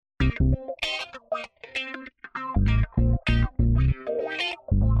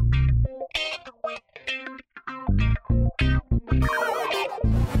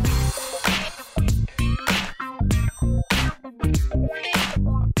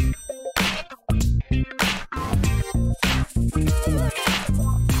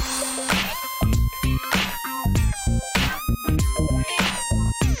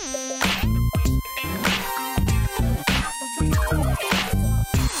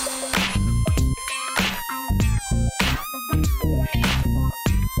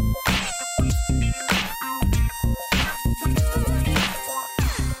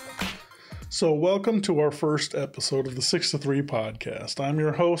So welcome to our first episode of the 6 to 3 podcast. I'm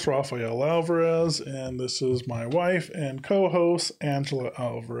your host, Rafael Alvarez, and this is my wife and co-host, Angela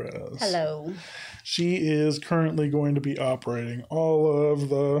Alvarez. Hello. She is currently going to be operating all of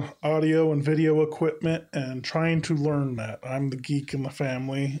the audio and video equipment and trying to learn that. I'm the geek in the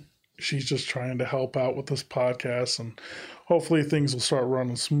family. She's just trying to help out with this podcast, and hopefully things will start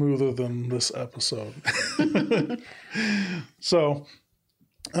running smoother than this episode. So,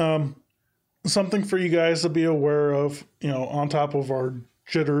 something for you guys to be aware of, on top of our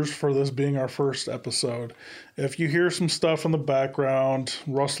jitters for this being our first episode. If you hear some stuff in the background,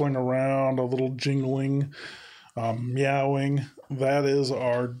 rustling around, a little jingling, meowing, that is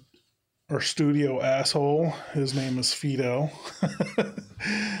our studio asshole. His name is Fido.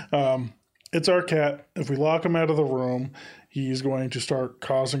 It's our cat. If we lock him out of the room, he's going to start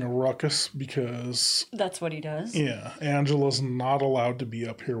causing a ruckus because... That's what he does. Yeah. Angela's not allowed to be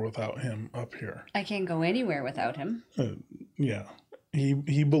up here without him up here. I can't go anywhere without him. Yeah.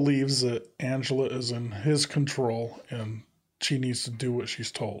 He believes that Angela is in his control and she needs to do what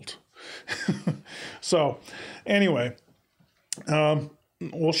she's told. So, anyway,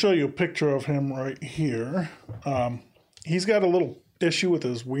 we'll show you a picture of him right here. He's got a little issue with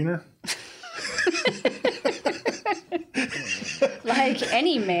his wiener. Like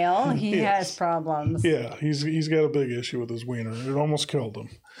any male, he has problems. Yeah, he's got a big issue with his wiener. It almost killed him.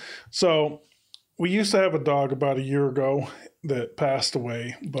 So we used to have a dog about a year ago that passed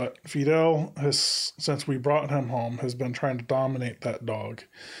away, but Fidel has, since we brought him home, has been trying to dominate that dog.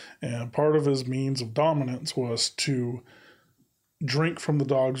 And part of his means of dominance was to drink from the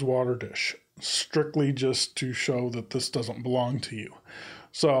dog's water dish, strictly just to show that this doesn't belong to you.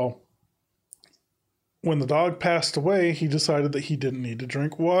 So when the dog passed away, he decided that he didn't need to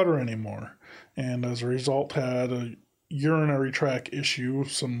drink water anymore. And as a result, had a urinary tract issue,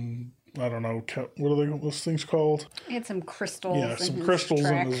 some, I don't know, what are those things called? He had some crystals. Yeah, some crystals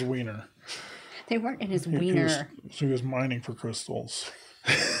in his wiener. They weren't in his wiener. He was mining for crystals.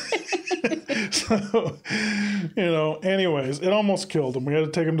 So, anyways, it almost killed him. We had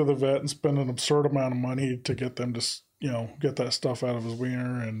to take him to the vet and spend an absurd amount of money to get them to, get that stuff out of his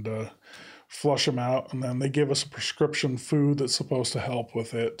wiener and flush him out. And then they give us a prescription food that's supposed to help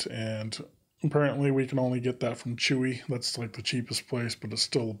with it. And apparently we can only get that from Chewy. That's like the cheapest place, but it's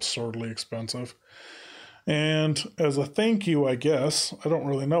still absurdly expensive. And as a thank you, I guess, I don't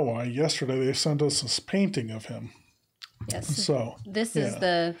really know why, yesterday they sent us this painting of him. Yes. So this is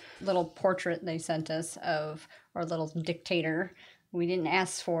the little portrait they sent us of our little dictator. We didn't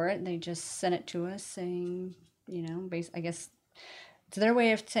ask for it. They just sent it to us saying, I guess it's their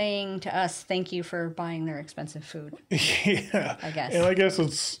way of saying to us, thank you for buying their expensive food. Yeah. I guess. And I guess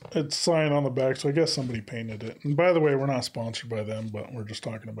it's signed on the back, so I guess somebody painted it. And by the way, we're not sponsored by them, but we're just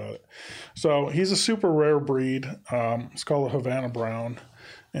talking about it. So he's a super rare breed. It's called a Havana Brown.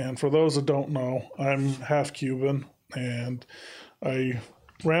 And for those that don't know, I'm half Cuban. And I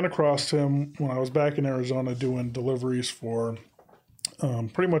ran across him when I was back in Arizona doing deliveries for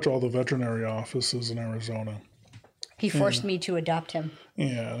pretty much all the veterinary offices in Arizona. He forced me to adopt him.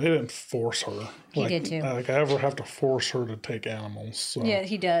 Yeah, they didn't force her. He did too. Like I ever have to force her to take animals. So. Yeah,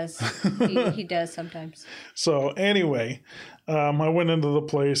 he does. he does sometimes. So anyway, I went into the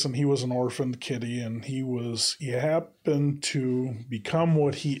place and he was an orphaned kitty, and he happened to become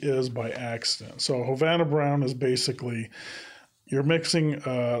what he is by accident. So Havana Brown is basically, you're mixing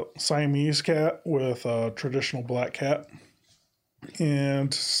a Siamese cat with a traditional black cat,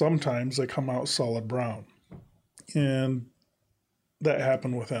 and sometimes they come out solid brown. And that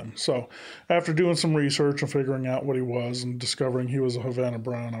happened with him. So after doing some research and figuring out what he was and discovering he was a Havana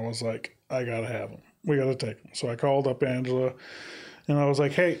Brown, I was like, I got to have him. We got to take him. So I called up Angela and I was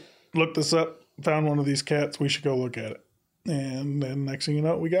like, hey, look this up. Found one of these cats. We should go look at it. And then next thing you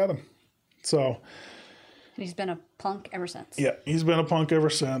know, we got him. So he's been a punk ever since. Yeah, he's been a punk ever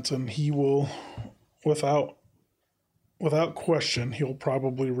since. And he will, without question, he'll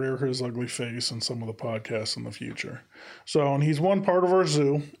probably rear his ugly face in some of the podcasts in the future. So, and he's one part of our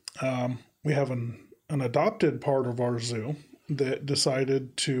zoo. We have an adopted part of our zoo that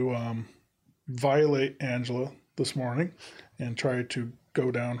decided to violate Angela this morning and try to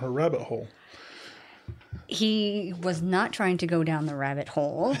go down her rabbit hole. He was not trying to go down the rabbit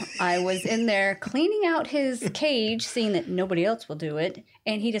hole. I was in there cleaning out his cage, seeing that nobody else will do it,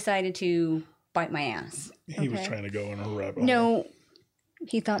 and he decided to bite my ass. He was trying to go in a rabbit hole. No,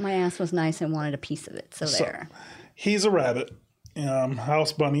 he thought my ass was nice and wanted a piece of it. So there. He's a rabbit,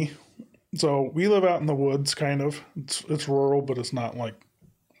 house bunny. So we live out in the woods, kind of. It's rural, but it's not like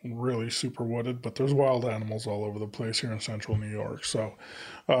really super wooded. But there's wild animals all over the place here in central New York. So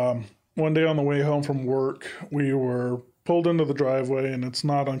one day on the way home from work, we were pulled into the driveway, and it's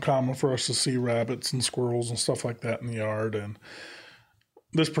not uncommon for us to see rabbits and squirrels and stuff like that in the yard. And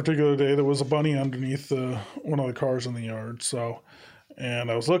this particular day, there was a bunny underneath one of the cars in the yard.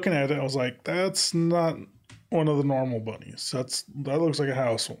 And I was looking at it, I was like, that's not one of the normal bunnies. That looks like a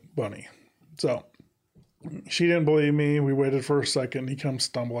house bunny. So she didn't believe me. We waited for a second. He comes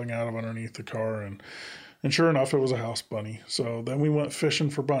stumbling out of underneath the car, and sure enough, it was a house bunny. So then we went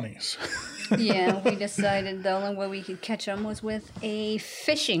fishing for bunnies. Yeah, we decided the only way we could catch them was with a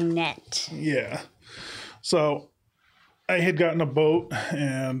fishing net. Yeah. So I had gotten a boat,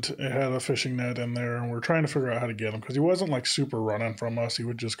 and it had a fishing net in there, and we're trying to figure out how to get him because he wasn't like super running from us. He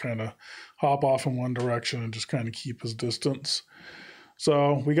would just kind of hop off in one direction and just kind of keep his distance.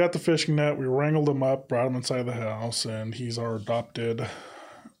 So we got the fishing net, we wrangled him up, brought him inside the house, and he's our adopted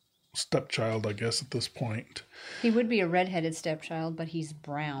stepchild, I guess, at this point. He would be a redheaded stepchild, but he's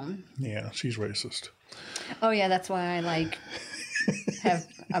brown. Yeah, she's racist. Oh yeah, that's why I have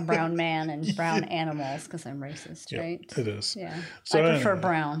a brown man and brown animals, because I'm racist, right? It is. Yeah. So I prefer anyway.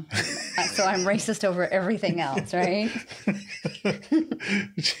 brown. So I'm racist over everything else, right?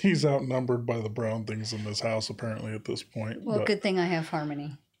 She's outnumbered by the brown things in this house, apparently, at this point. Well, but, good thing I have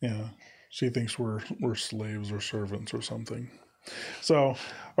Harmony. yeah, she thinks we're slaves or servants or something. So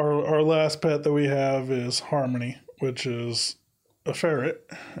our last pet that we have is Harmony, which is a ferret,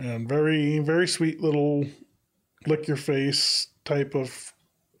 and very, very sweet little lick your face type of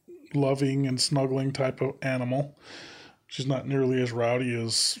loving and snuggling type of animal. She's not nearly as rowdy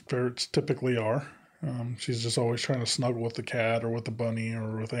as ferrets typically are. She's just always trying to snuggle with the cat or with the bunny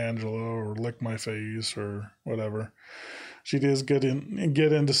or with Angela or lick my face or whatever. She does get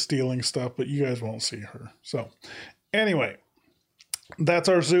into stealing stuff, but you guys won't see her. So anyway, that's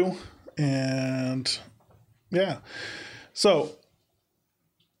our zoo. And yeah. So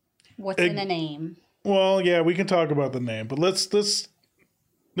what's in a name? Well, yeah, we can talk about the name, but let's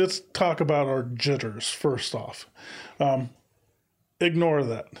talk about our jitters first off. Ignore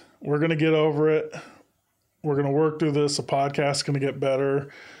that. We're going to get over it. We're going to work through this. The podcast's going to get better.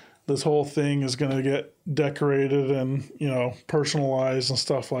 This whole thing is going to get decorated and, personalized and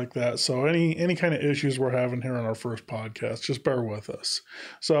stuff like that. So any kind of issues we're having here on our first podcast, just bear with us.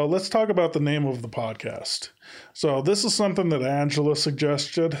 So let's talk about the name of the podcast. So this is something that Angela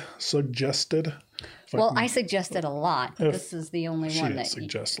suggested. Well, I suggested a lot. This is the only one that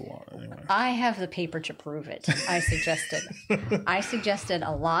suggests a lot anyway. I have the paper to prove it. I suggested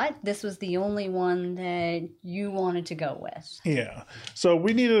a lot. This was the only one that you wanted to go with. Yeah. So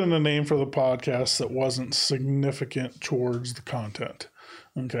we needed a name for the podcast that wasn't significant towards the content.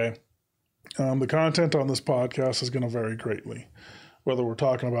 Okay. The content on this podcast is going to vary greatly. Whether we're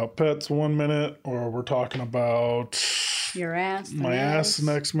talking about pets 1 minute or we're talking about your ass, my ass the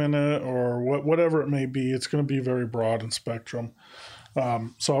next minute, or whatever it may be, it's going to be very broad in spectrum.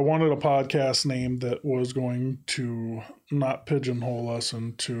 So I wanted a podcast name that was going to not pigeonhole us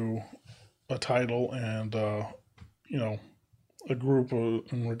into a title and a group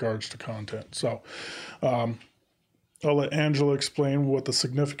in regards to content. So I'll let Angela explain what the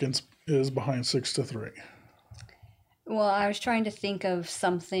significance is behind 6 to 3. Well, I was trying to think of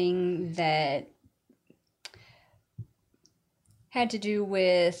something that had to do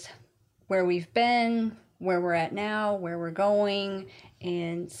with where we've been, where we're at now, where we're going.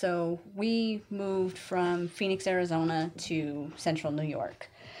 And so we moved from Phoenix, Arizona to central New York.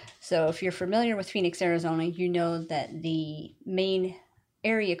 So if you're familiar with Phoenix, Arizona, you know that the main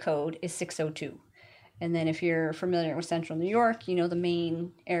area code is 602. And then if you're familiar with central New York, you know the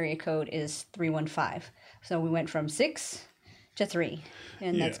main area code is 315. So we went from 6 to 3.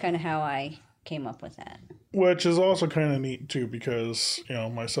 And that's kind of how I came up with that. Which is also kind of neat too, because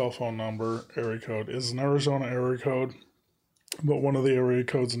my cell phone number area code is an Arizona area code, but one of the area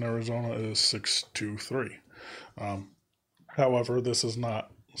codes in Arizona is 623. However, this is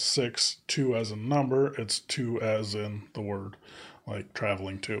not 6-2 as a number; it's 2 as in the word, like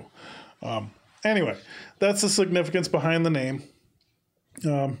traveling to. Anyway, that's the significance behind the name.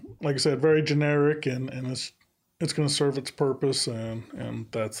 Like I said, very generic, and it's going to serve its purpose, and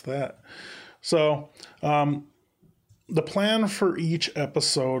that's that. So the plan for each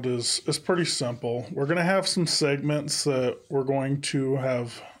episode is pretty simple. We're going to have some segments that we're going to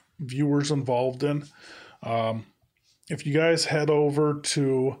have viewers involved in. If you guys head over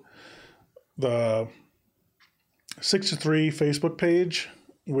to the 63 Facebook page,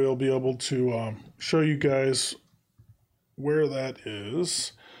 we'll be able to show you guys where that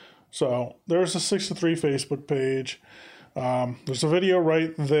is. So there's a 63 Facebook page. There's a video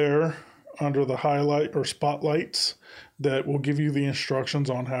right there under the highlight or spotlights that will give you the instructions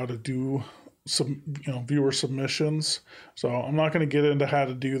on how to do some viewer submissions. So I'm not going to get into how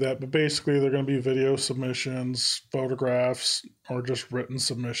to do that, but basically they're going to be video submissions, photographs, or just written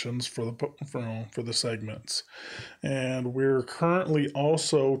submissions for the segments. And we're currently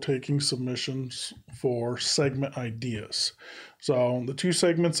also taking submissions for segment ideas. So the two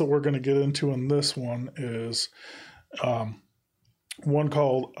segments that we're going to get into in this one is one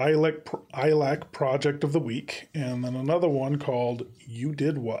called ILAC Project of the Week, and then another one called You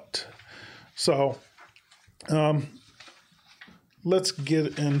Did What. So let's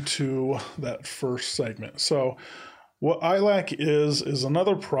get into that first segment. So what ILAC is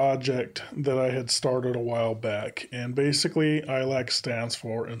another project that I had started a while back, and basically ILAC stands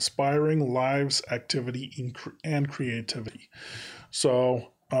for Inspiring Lives, Activity, and Creativity. So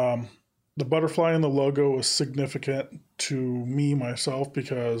the butterfly in the logo is significant to me, myself,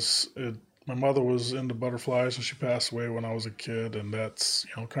 because my mother was into butterflies and she passed away when I was a kid, and that's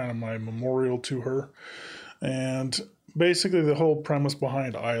kind of my memorial to her. And basically the whole premise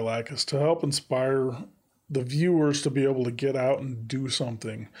behind ILAC is to help inspire the viewers to be able to get out and do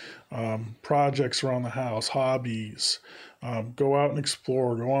something, projects around the house, hobbies, go out and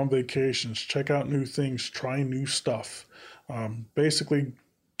explore, go on vacations, check out new things, try new stuff, basically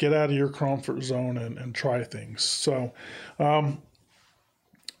get out of your comfort zone and try things. So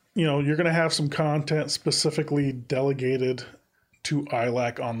you're going to have some content specifically delegated to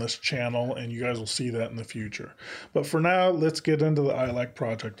ILAC on this channel, and you guys will see that in the future. But for now, let's get into the ILAC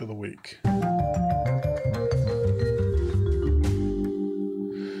Project of the Week.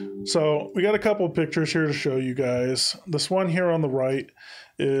 So we got a couple of pictures here to show you guys. This one here on the right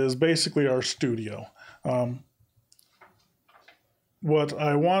is basically our studio. What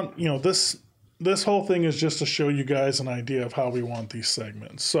I want, this whole thing is just to show you guys an idea of how we want these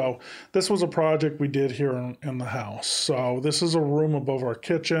segments. So this was a project we did here in the house. So this is a room above our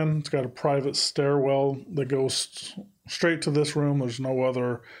kitchen. It's got a private stairwell that goes straight to this room. There's no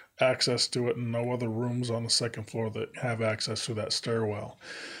other access to it and no other rooms on the second floor that have access to that stairwell.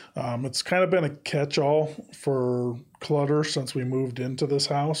 It's kind of been a catch-all for clutter since we moved into this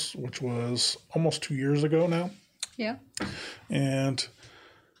house, which was almost 2 years ago now. Yeah. And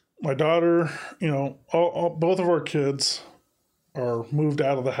my daughter, both of our kids are moved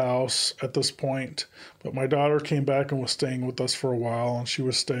out of the house at this point, but my daughter came back and was staying with us for a while, and she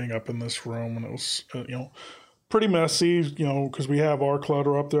was staying up in this room, and it was, pretty messy, because we have our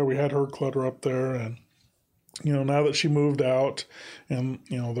clutter up there, we had her clutter up there, and, now that she moved out and,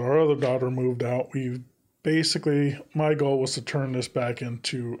 our other daughter moved out, my goal was to turn this back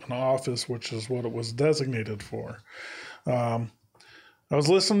into an office, which is what it was designated for. I was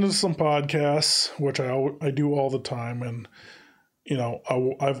listening to some podcasts, which I do all the time, and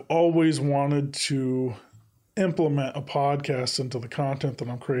I've always wanted to implement a podcast into the content that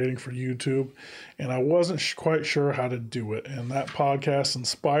I'm creating for YouTube, and I wasn't quite sure how to do it. And that podcast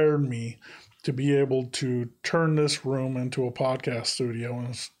inspired me to be able to turn this room into a podcast studio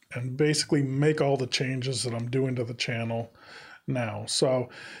and basically make all the changes that I'm doing to the channel now. So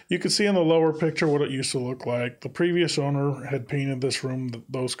you can see in the lower picture what it used to look like. The previous owner had painted this room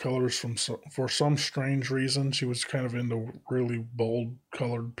those colors for some strange reason. She was kind of into really bold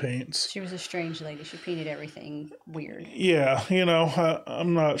colored paints. She was a strange lady. She painted everything weird. Yeah,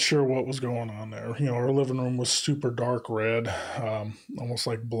 I'm not sure what was going on there. Our living room was super dark red, almost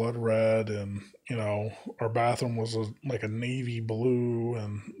like blood red, and our bathroom was like a navy blue,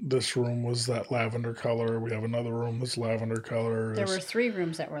 and this room was that lavender color. We have another room that's lavender color. There were 3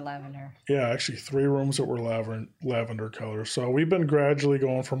 rooms that were lavender. Yeah, actually 3 rooms that were lavender color. So we've been gradually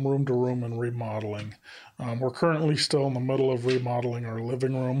going from room to room and remodeling. We're currently still in the middle of remodeling our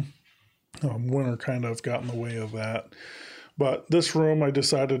living room. Winter kind of got in the way of that. But this room I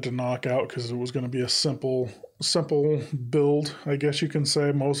decided to knock out because it was going to be a simple build, I guess you can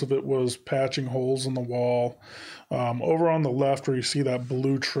say. Most of it was patching holes in the wall. Over on the left where you see that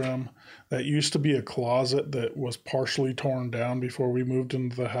blue trim, that used to be a closet that was partially torn down before we moved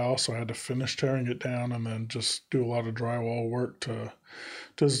into the house. So I had to finish tearing it down and then just do a lot of drywall work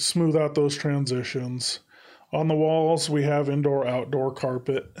to smooth out those transitions. On the walls, we have indoor-outdoor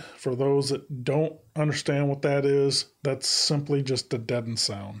carpet. For those that don't understand what that is, that's simply just a deadened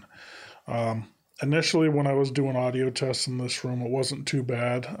sound. Initially, when I was doing audio tests in this room, it wasn't too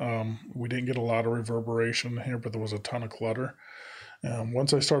bad. We didn't get a lot of reverberation in here, but there was a ton of clutter.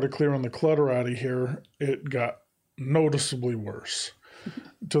 Once I started clearing the clutter out of here, it got noticeably worse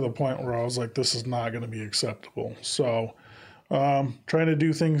to the point where I was like, this is not going to be acceptable. So trying to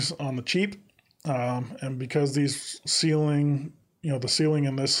do things on the cheap. And because these ceiling, the ceiling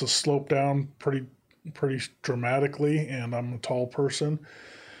in this is sloped down pretty dramatically, and I'm a tall person,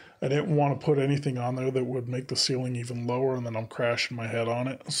 I didn't want to put anything on there that would make the ceiling even lower, and then I'm crashing my head on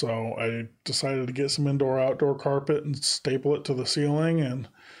it. So I decided to get some indoor-outdoor carpet and staple it to the ceiling and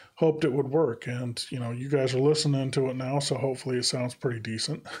hoped it would work. And, you guys are listening to it now, so hopefully it sounds pretty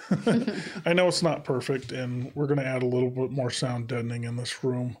decent. I know it's not perfect, and we're going to add a little bit more sound deadening in this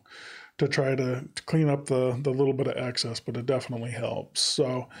room to try to clean up the little bit of excess, but it definitely helps.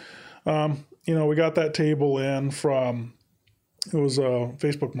 So, we got that table in from... It was a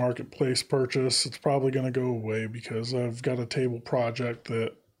Facebook Marketplace purchase. It's probably going to go away because I've got a table project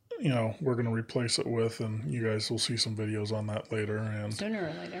that, we're going to replace it with, and you guys will see some videos on that later. And Sooner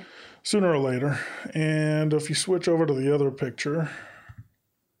or later. And if you switch over to the other picture,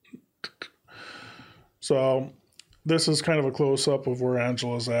 so this is kind of a close-up of where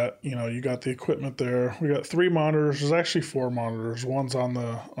Angela's at. You got the equipment there. We got 3 monitors. There's actually 4 monitors. One's on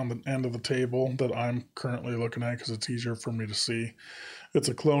the end of the table that I'm currently looking at because it's easier for me to see. It's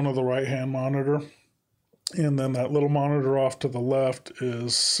a clone of the right-hand monitor. And then that little monitor off to the left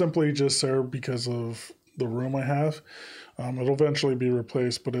is simply just there because of the room I have. It'll eventually be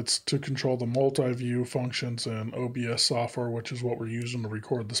replaced, but it's to control the multi-view functions in OBS software, which is what we're using to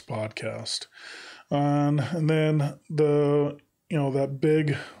record this podcast. And then that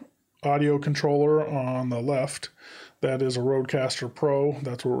big audio controller on the left, that is a Rodecaster Pro.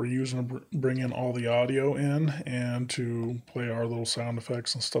 That's what we're using to bring in all the audio in and to play our little sound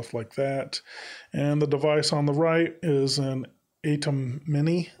effects and stuff like that. And the device on the right is an ATEM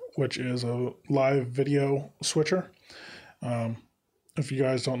Mini, which is a live video switcher. If you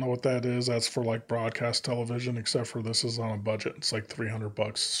guys don't know what that is, that's for like broadcast television, except for this is on a budget. It's like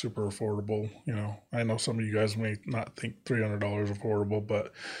 $300, super affordable. I know some of you guys may not think $300 affordable,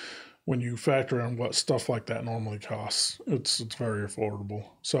 but when you factor in what stuff like that normally costs, it's very affordable.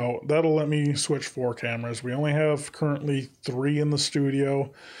 So that'll let me switch 4 cameras. We only have currently 3 in the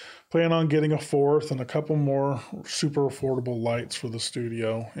studio. Plan on getting a 4th and a couple more super affordable lights for the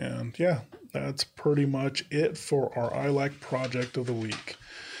studio. And yeah, that's pretty much it for our iLike project of the week.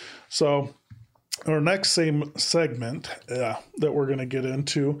 So our next segment that we're going to get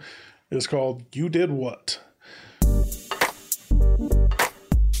into is called You Did What?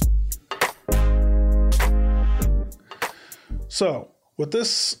 So what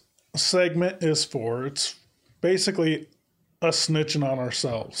this segment is for, it's basically us snitching on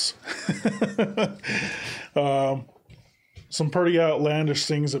ourselves. Some pretty outlandish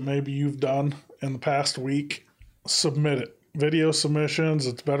things that maybe you've done in the past week. Submit it. Video submissions.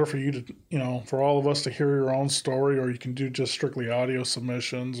 It's better for you to, for all of us to hear your own story, or you can do just strictly audio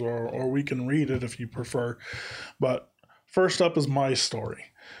submissions, or we can read it if you prefer. But first up is my story.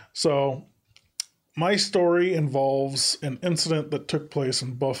 So my story involves an incident that took place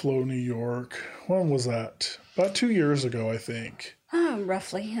in Buffalo, New York. When was that? About 2 years ago, I think.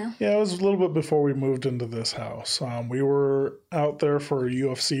 Roughly, yeah. Yeah, it was a little bit before we moved into this house. We were out there for a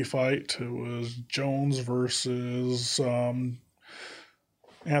UFC fight. It was Jones versus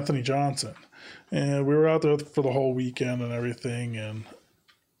Anthony Johnson. And we were out there for the whole weekend and everything. And,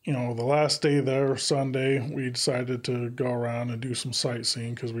 the last day there, Sunday, we decided to go around and do some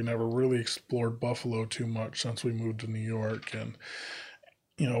sightseeing because we never really explored Buffalo too much since we moved to New York. And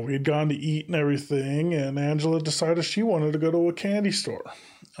we had gone to eat and everything, and Angela decided she wanted to go to a candy store.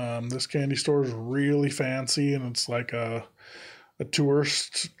 This candy store is really fancy, and it's like a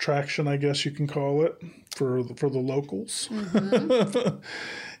tourist attraction, I guess you can call it, for the locals. Mm-hmm.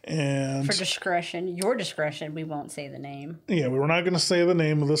 And for your discretion, we won't say the name. Yeah, we were not going to say the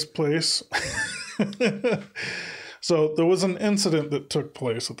name of this place. So there was an incident that took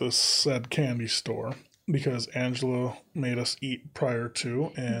place at this said candy store. because Angela made us eat prior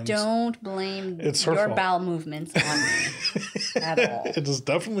to, and Don't blame it's her your fault. bowel movements on me at all. It is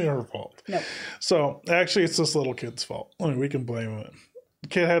definitely her fault. No. So actually, it's this little kid's fault. I mean, we can blame him. The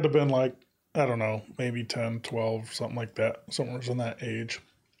kid had to have been like, I don't know, maybe 10, 12, something like that, somewhere in that age.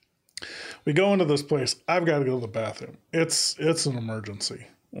 We go into this place. I've got to go to the bathroom. It's an emergency.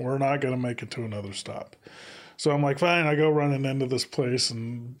 We're not going to make it to another stop. So I'm like, fine. I go running into this place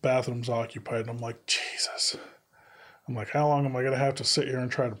and bathroom's occupied. And I'm like, Jesus. I'm like, how long am I going to have to sit here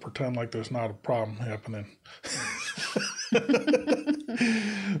and try to pretend like there's not a problem happening?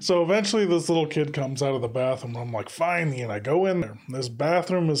 So eventually this little kid comes out of the bathroom. I'm like, fine. And I go in there. This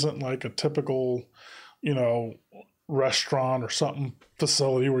bathroom isn't like a typical, restaurant or something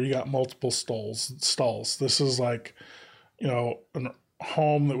facility where you got multiple stalls. This is like, an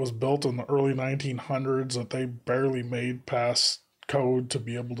home that was built in the early 1900s that they barely made past code to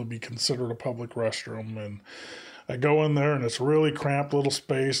be able to be considered a public restroom. And I go in there and it's really cramped little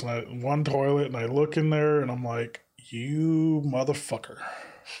space and one toilet, and I look in there and I'm like, you motherfucker.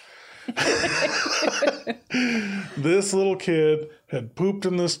 This little kid had pooped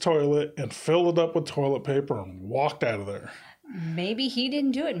in this toilet and filled it up with toilet paper and walked out of there. Maybe he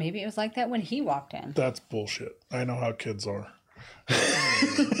didn't do it. Maybe it was like that when he walked in. That's bullshit. I know how kids are.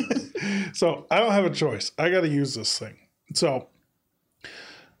 So I don't have a choice. I got to use this thing. So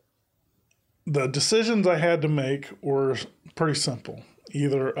the decisions I had to make were pretty simple.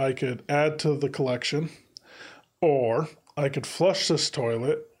 Either I could add to the collection, or I could flush this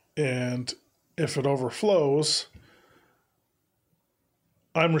toilet, and if it overflows,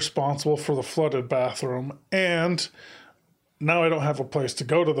 I'm responsible for the flooded bathroom, and now I don't have a place to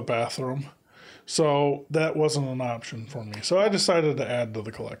go to the bathroom. So that wasn't an option for me. So I decided to add to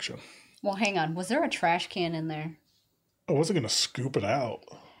the collection. Well, hang on. Was there a trash can in there? I wasn't going to scoop it out.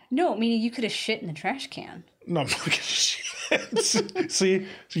 No, meaning you could have shit in the trash can. No, I'm not going to shit. See,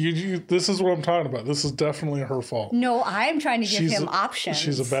 this is what I'm talking about. This is definitely her fault. No, I'm trying to give him options.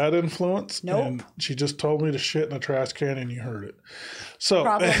 She's a bad influence. Nope. And she just told me to shit in a trash can and you heard it. So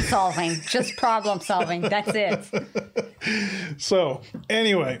problem solving. Just problem solving. That's it. So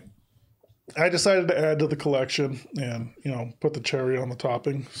anyway, I decided to add to the collection and, put the cherry on the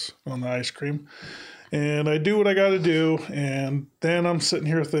toppings on the ice cream. And I do what I got to do. And then I'm sitting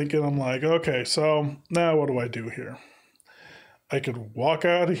here thinking, I'm like, okay, so now what do I do here? I could walk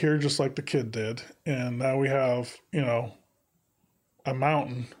out of here just like the kid did. And now we have, a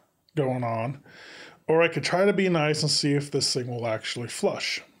mountain going on. Or I could try to be nice and see if this thing will actually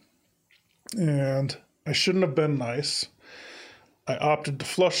flush. And I shouldn't have been nice. I opted to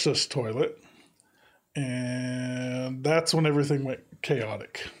flush this toilet. And that's when everything went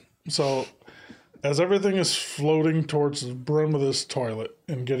chaotic. So as everything is floating towards the brim of this toilet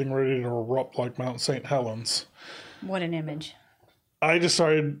and getting ready to erupt like Mount St. Helens. What an image. I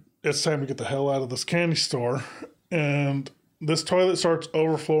decided it's time to get the hell out of this candy store. And this toilet starts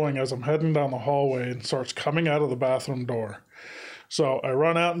overflowing as I'm heading down the hallway and starts coming out of the bathroom door. So I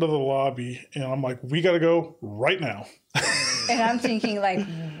run out into the lobby and I'm like, we got to go right now. And I'm thinking, like,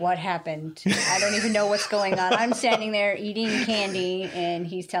 what happened? I don't even know what's going on. I'm standing there eating candy, and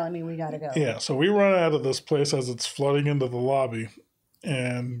he's telling me we got to go. Yeah, so we run out of this place as it's flooding into the lobby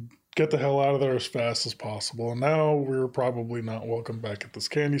and get the hell out of there as fast as possible. And now we're probably not welcome back at this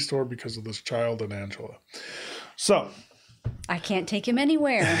candy store because of this child and Angela. So I can't take him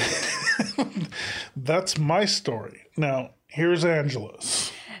anywhere. That's my story. Now, here's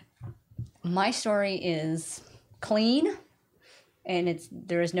Angela's. My story is clean. And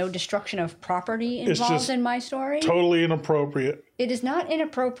there is no destruction of property involved in my story. Totally inappropriate. It is not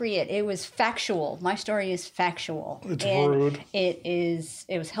inappropriate. It was factual. My story is factual. It's rude. It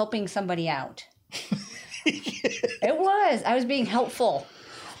was helping somebody out. It was. I was being helpful.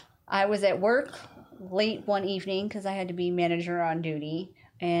 I was at work late one evening because I had to be manager on duty.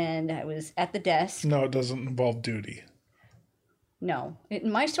 And I was at the desk. No, it doesn't involve duty. No.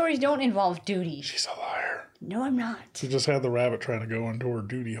 My stories don't involve duty. She's a liar. No, I'm not. She just had the rabbit trying to go into her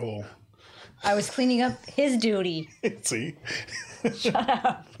duty hole. I was cleaning up his duty. See? Shut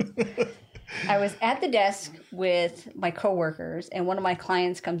up. I was at the desk with my coworkers, and one of my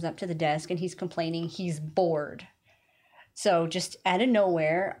clients comes up to the desk, and he's complaining he's bored. So just out of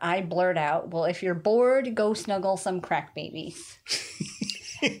nowhere, I blurt out, well, if you're bored, go snuggle some crack babies.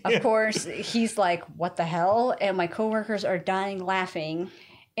 Of course, he's like, what the hell? And my coworkers are dying laughing.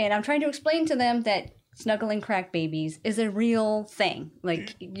 And I'm trying to explain to them that snuggling crack babies is a real thing.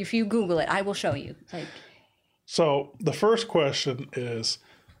 Like, if you Google it, I will show you. So the first question is,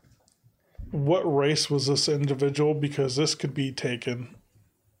 what race was this individual? Because this could be taken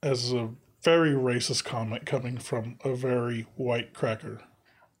as a very racist comment coming from a very white cracker.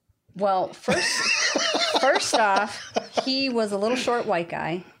 Well, first off, he was a little short white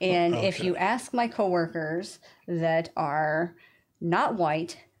guy, and if you ask my coworkers that are not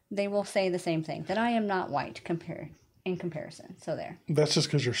white, they will say the same thing, that I am not white in comparison. So there. That's just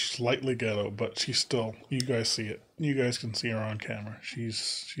because you're slightly ghetto, but she's still. You guys see it. You guys can see her on camera.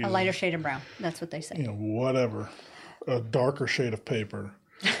 She's A lighter shade of brown. That's what they say. You know, whatever. A darker shade of paper.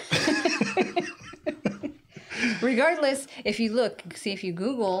 Regardless, if you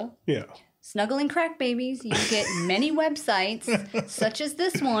Google snuggling crack babies, you get many websites, such as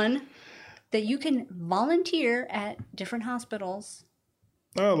this one, that you can volunteer at different hospitals.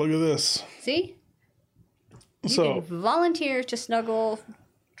 Oh, look at this. See? You can volunteer to snuggle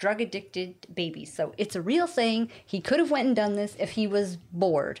drug-addicted babies. So it's a real thing. He could have went and done this if he was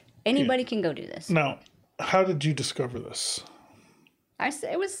bored. Anybody can go do this. Now, how did you discover this?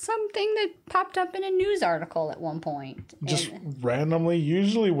 It was something that popped up in a news article at one point. Just randomly?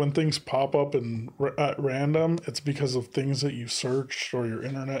 Usually when things pop up at random, it's because of things that you searched or your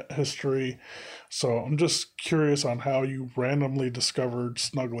internet history. So I'm just curious on how you randomly discovered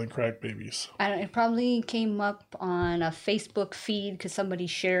snuggling crack babies. It probably came up on a Facebook feed because somebody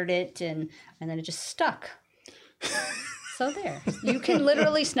shared it, and then it just stuck. So there. You can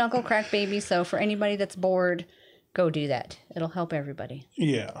literally snuggle crack babies. So for anybody that's bored, go do that. It'll help everybody.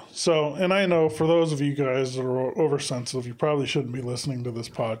 Yeah. So, and I know for those of you guys that are oversensitive, you probably shouldn't be listening to this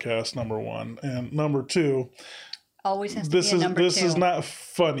podcast, number one. And number two, always has to be a number two. This is not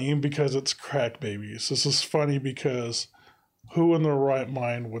funny because it's crack babies. This is funny because who in their right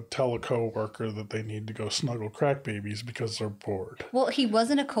mind would tell a coworker that they need to go snuggle crack babies because they're bored? Well, he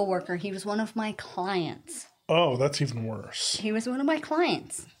wasn't a coworker. He was one of my clients. Oh, that's even worse. He was one of my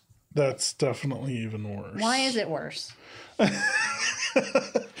clients. That's definitely even worse. Why is it worse?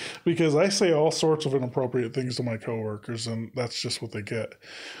 Because I say all sorts of inappropriate things to my coworkers, and that's just what they get.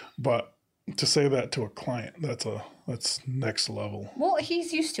 But to say that to a client, that's next level. Well,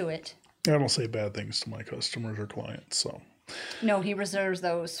 he's used to it. I don't say bad things to my customers or clients, so. No, he reserves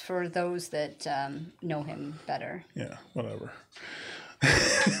those for those that know him better. Yeah, whatever.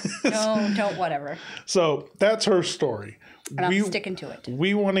 No, don't whatever. So that's her story. And I'm sticking to it.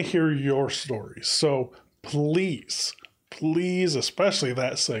 We want to hear your stories. So please, especially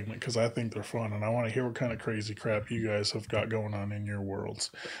that segment, because I think they're fun and I want to hear what kind of crazy crap you guys have got going on in your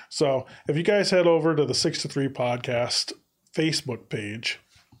worlds. So if you guys head over to the 6 to 3 podcast Facebook page,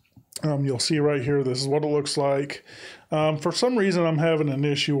 you'll see right here, this is what it looks like. For some reason, I'm having an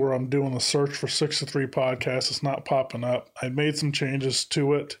issue where I'm doing a search for 6 to 3 podcast. It's not popping up. I made some changes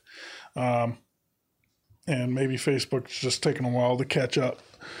to it. And maybe Facebook's just taking a while to catch up.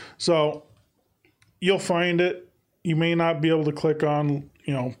 So you'll find it. You may not be able to click on,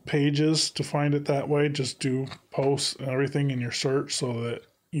 pages to find it that way. Just do posts and everything in your search so that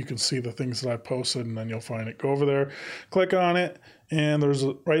you can see the things that I posted, and then you'll find it. Go over there, click on it, and there's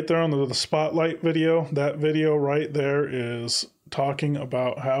right there on the spotlight video. That video right there is talking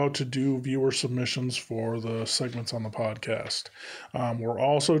about how to do viewer submissions for the segments on the podcast. We're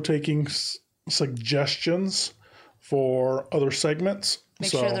also taking suggestions for other segments. Make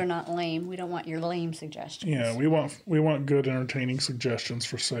sure they're not lame. We don't want your lame suggestions. Yeah, we want good, entertaining suggestions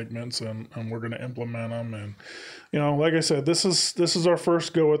for segments, and we're going to implement them. And like I said, this is our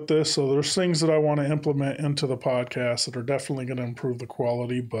first go at this. So there's things that I want to implement into the podcast that are definitely going to improve the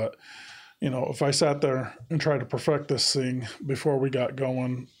quality. But if I sat there and tried to perfect this thing before we got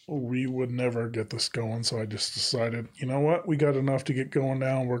going, we would never get this going. So I just decided, you know what, we got enough to get going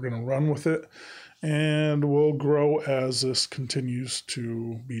now. We're going to run with it. And we'll grow as this continues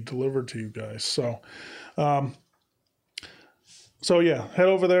to be delivered to you guys. So, yeah, head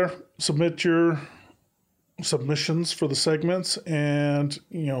over there, submit your submissions for the segments, and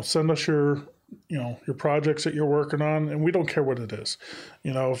send us your projects that you're working on, and we don't care what it is.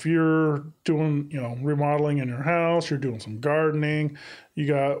 If you're doing remodeling in your house, you're doing some gardening, you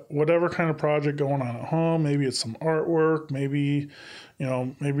got whatever kind of project going on at home. Maybe it's some artwork, maybe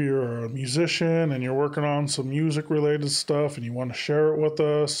you're a musician and you're working on some music related stuff and you want to share it with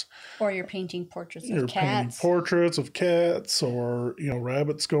us. Or you're painting portraits of cats. Painting portraits of cats, or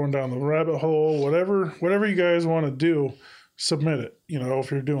rabbits going down the rabbit hole. Whatever you guys want to do, submit it. If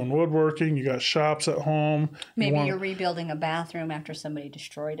you're doing woodworking, you got shops at home. Maybe you're rebuilding a bathroom after somebody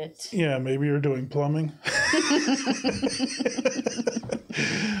destroyed it. Yeah, maybe you're doing plumbing.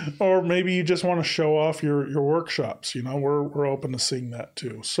 Or maybe you just want to show off your workshops. We're open to seeing that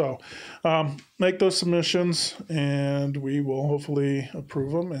too. So make those submissions, and we will hopefully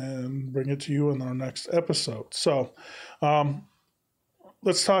approve them and bring it to you in our next episode. So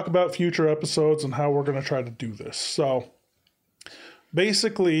let's talk about future episodes and how we're going to try to do this. So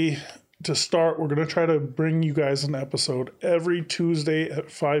basically, to start, we're going to try to bring you guys an episode every Tuesday at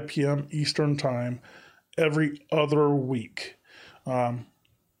 5 p.m. Eastern Time, every other week.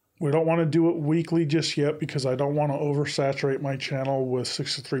 We don't want to do it weekly just yet because I don't want to oversaturate my channel with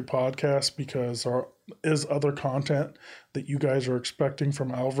 63 podcasts, because there is other content that you guys are expecting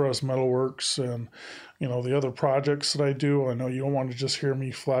from Alvarez Metalworks and, the other projects that I do. I know you don't want to just hear me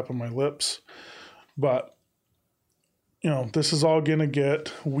flapping my lips, but this is all going to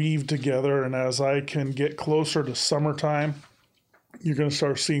get weaved together. And as I can get closer to summertime, you're going to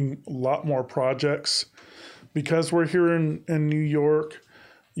start seeing a lot more projects. Because we're here in New York,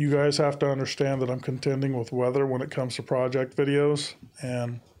 you guys have to understand that I'm contending with weather when it comes to project videos.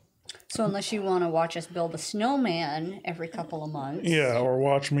 And so unless you want to watch us build a snowman every couple of months. Yeah, or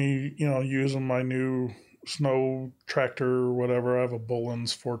watch me, using my new snow tractor or whatever. I have a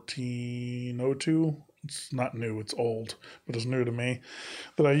Bullens 1402. It's not new, it's old, but it's new to me,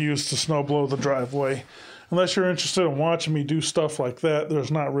 that I use to snow blow the driveway. Unless you're interested in watching me do stuff like that,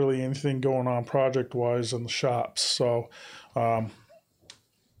 there's not really anything going on project-wise in the shops. So,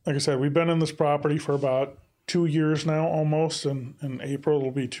 like I said, we've been in this property for about 2 years now, almost. And in April,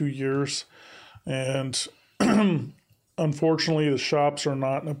 it'll be 2 years. And unfortunately, the shops are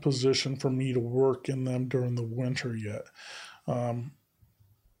not in a position for me to work in them during the winter yet.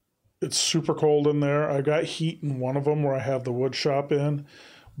 It's super cold in there. I got heat in one of them where I have the wood shop in,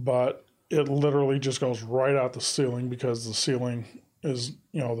 but it literally just goes right out the ceiling, because the ceiling is,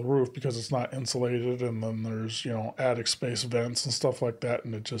 the roof, because it's not insulated, and then there's, attic space vents and stuff like that,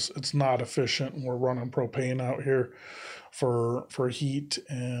 and it's not efficient. And we're running propane out here for heat,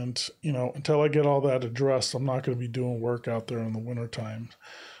 and until I get all that addressed, I'm not going to be doing work out there in the wintertime.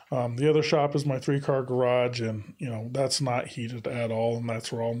 The other shop is my 3-car garage, and that's not heated at all, and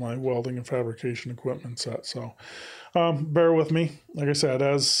that's where all my welding and fabrication equipment's at. So bear with me. Like I said,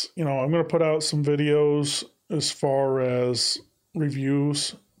 as I'm going to put out some videos as far as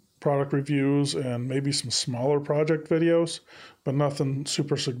reviews, product reviews, and maybe some smaller project videos, but nothing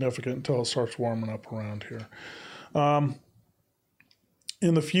super significant until it starts warming up around here.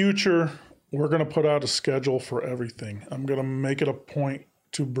 In the future, we're going to put out a schedule for everything. I'm going to make it a point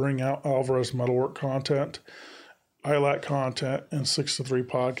to bring out Alvarez Metalwork content, ILAC content, and 6-3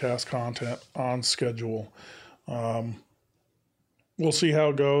 podcast content on schedule. We'll see how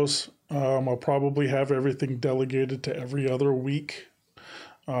it goes. I'll probably have everything delegated to every other week,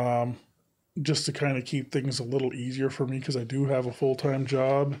 just to kind of keep things a little easier for me, because I do have a full-time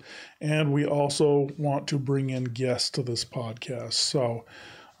job, and we also want to bring in guests to this podcast. So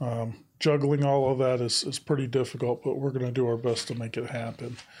juggling all of that is pretty difficult, but we're going to do our best to make it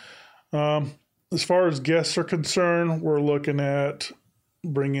happen. As far as guests are concerned, we're looking at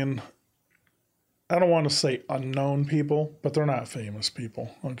bringing, I don't want to say unknown people, but they're not famous people.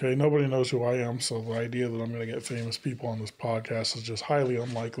 Okay, nobody knows who I am, so the idea that I'm going to get famous people on this podcast is just highly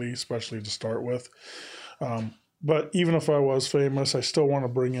unlikely, especially to start with. But even if I was famous, I still want to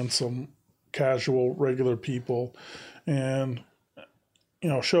bring in some casual, regular people and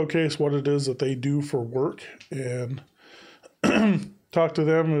showcase what it is that they do for work, and talk to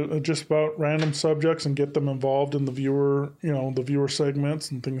them just about random subjects and get them involved in the viewer segments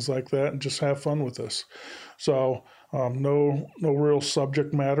and things like that, and just have fun with this. So no real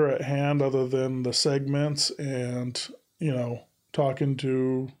subject matter at hand other than the segments, and talking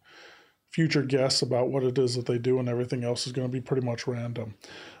to future guests about what it is that they do, and everything else is going to be pretty much random.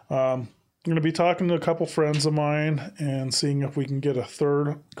 I'm going to be talking to a couple friends of mine and seeing if we can get a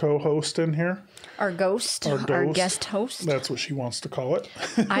third co-host in here. Our ghost, our guest host. That's what she wants to call it.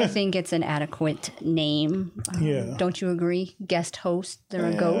 I think it's an adequate name. Yeah. Don't you agree? Guest host,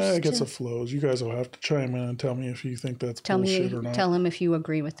 they're a ghost. I guess it flows. You guys will have to chime in and tell me if you think that's bullshit or not. Tell him if you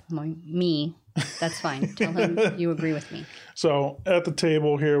agree with me. That's fine. Tell him you agree with me. So at the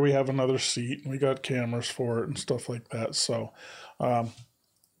table here, we have another seat. We got cameras for it and stuff like that. So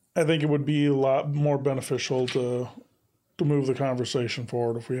I think it would be a lot more beneficial to move the conversation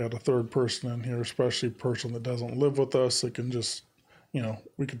forward if we had a third person in here, especially a person that doesn't live with us, that can just,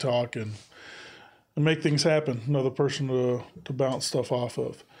 we could talk and make things happen. Another person to bounce stuff off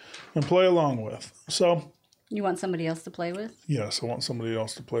of and play along with. So you want somebody else to play with? Yes, I want somebody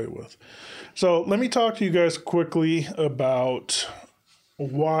else to play with. So let me talk to you guys quickly about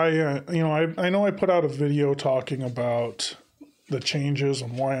why, I know I put out a video talking about the changes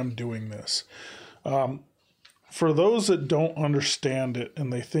and why I'm doing this. For those that don't understand it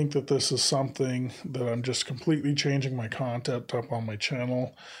and they think that this is something that I'm just completely changing my content up on my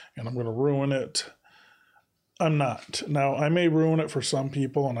channel and I'm going to ruin it, I'm not. Now, I may ruin it for some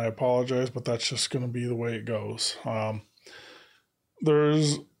people, and I apologize, but that's just going to be the way it goes.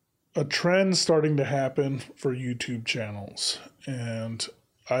 There's a trend starting to happen for YouTube channels, and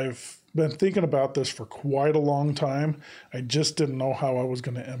I've been thinking about this for quite a long time. I just didn't know how I was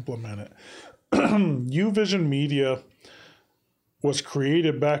going to implement it. UVision Media was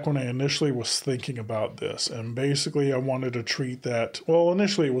created back when I initially was thinking about this. And basically I wanted to treat that, well,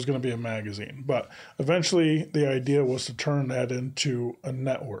 initially it was going to be a magazine, but eventually the idea was to turn that into a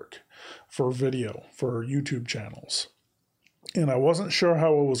network for video, for YouTube channels. And I wasn't sure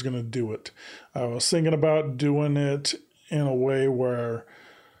how I was going to do it. I was thinking about doing it in a way where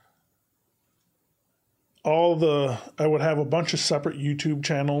I would have a bunch of separate YouTube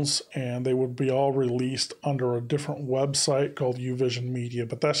channels and they would be all released under a different website called UVision Media,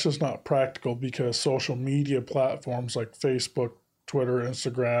 but that's just not practical because social media platforms like Facebook, Twitter,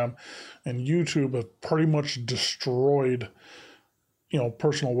 Instagram, and YouTube have pretty much destroyed,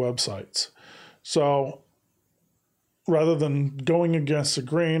 personal websites. So rather than going against the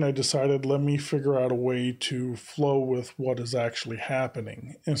grain, I decided let me figure out a way to flow with what is actually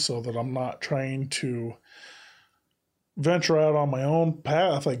happening, and so that I'm not trying to venture out on my own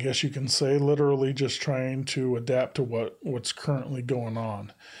path, I guess you can say, literally just trying to adapt to what's currently going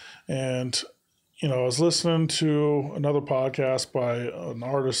on. And, I was listening to another podcast by an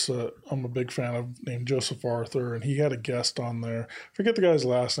artist that I'm a big fan of named Joseph Arthur, and he had a guest on there. Forget the guy's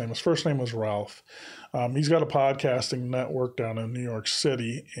last name. His first name was Ralph. He's got a podcasting network down in New York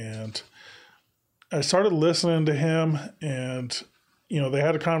City, and I started listening to him, and they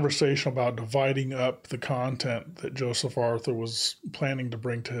had a conversation about dividing up the content that Joseph Arthur was planning to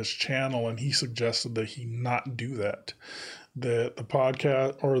bring to his channel, and he suggested that he not do that. That the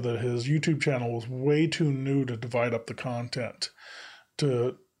podcast or that his YouTube channel was way too new to divide up the content,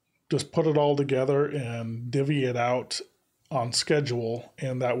 to just put it all together and divvy it out on schedule,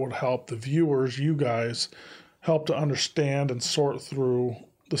 and that would help the viewers, you guys, help to understand and sort through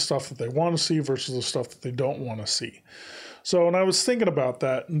the stuff that they want to see versus the stuff that they don't want to see. So, and I was thinking about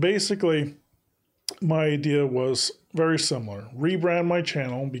that, and basically my idea was very similar. Rebrand my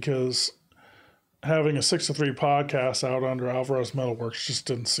channel because having a 6 to 3 podcast out under Alvarez Metalworks just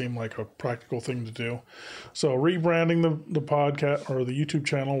didn't seem like a practical thing to do. So rebranding the podcast or the YouTube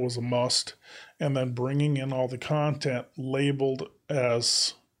channel was a must, and then bringing in all the content labeled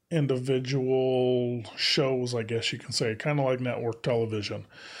as individual shows, I guess you can say, kind of like network television.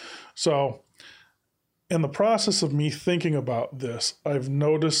 So in the process of me thinking about this, I've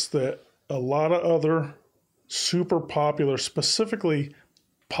noticed that a lot of other super popular, specifically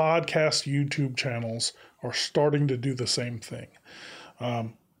podcast YouTube channels, are starting to do the same thing.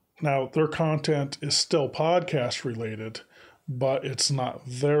 Now, their content is still podcast related, but it's not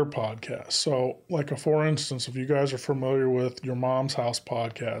their podcast. So, for instance, if you guys are familiar with Your Mom's House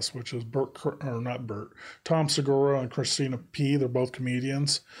podcast, which is Tom Segura and Christina P., they're both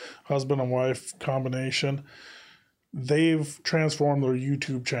comedians, husband and wife combination. They've transformed their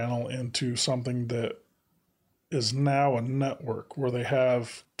YouTube channel into something that is now a network where they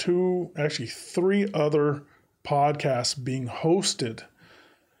have 3 other podcasts being hosted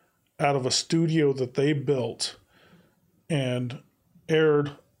out of a studio that they built and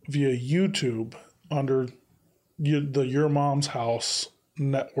aired via YouTube under the Your Mom's House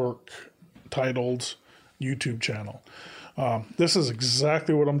network titled YouTube channel. This is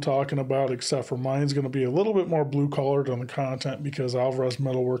exactly what I'm talking about, except for mine's going to be a little bit more blue-collared on the content because Alvarez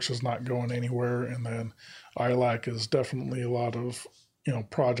Metalworks is not going anywhere, and then ILAC is definitely a lot of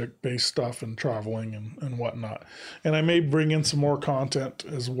project-based stuff and traveling and whatnot. And I may bring in some more content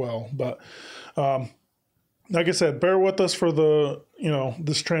as well, but like I said, bear with us for the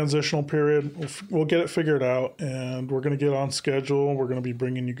this transitional period. We'll get it figured out, and we're going to get on schedule. We're going to be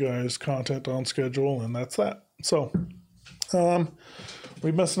bringing you guys content on schedule, and that's that. So,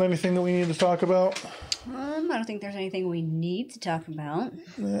 we missing anything that we need to talk about? I don't think there's anything we need to talk about.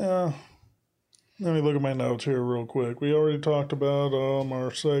 Yeah. Let me look at my notes here real quick. We already talked about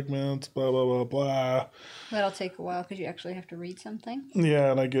our segments, blah, blah, blah, blah. That'll take a while because you actually have to read something.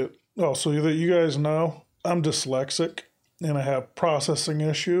 Yeah, and so that you guys know, I'm dyslexic, and I have processing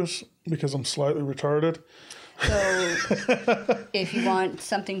issues because I'm slightly retarded. So if you want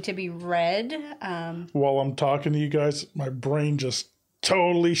something to be read... While I'm talking to you guys, my brain just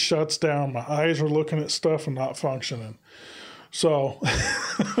totally shuts down. My eyes are looking at stuff and not functioning. So...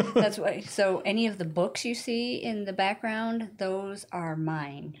 That's why. So any of the books you see in the background, those are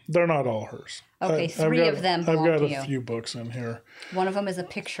mine. They're not all hers. Okay, three of them belong to you. I've got a few books in here. One of them is a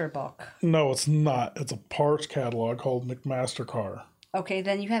picture book. No, it's not. It's a parts catalog called McMaster-Carr. Okay,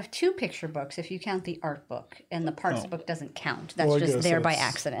 then you have 2 picture books if you count the art book, and the parts book doesn't count. That's Well, I just guess there by that's-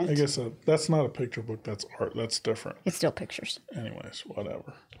 accident. I guess that's not a picture book. That's art. That's different. It's still pictures. Anyways,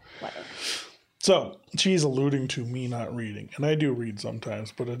 whatever. Whatever. So she's alluding to me not reading, and I do read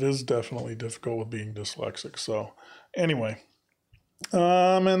sometimes, but it is definitely difficult with being dyslexic. So anyway,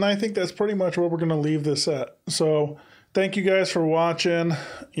 and I think that's pretty much where we're going to leave this at. So thank you guys for watching.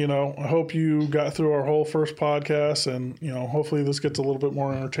 I hope you got through our whole first podcast, and hopefully this gets a little bit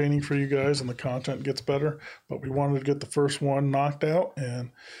more entertaining for you guys and the content gets better. But we wanted to get the first one knocked out,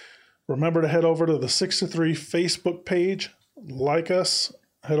 and remember to head over to the 6 to 3 Facebook page, like us.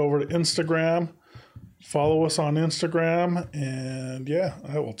 Head over to Instagram, follow us on Instagram, and yeah,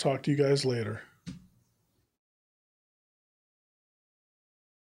 I will talk to you guys later.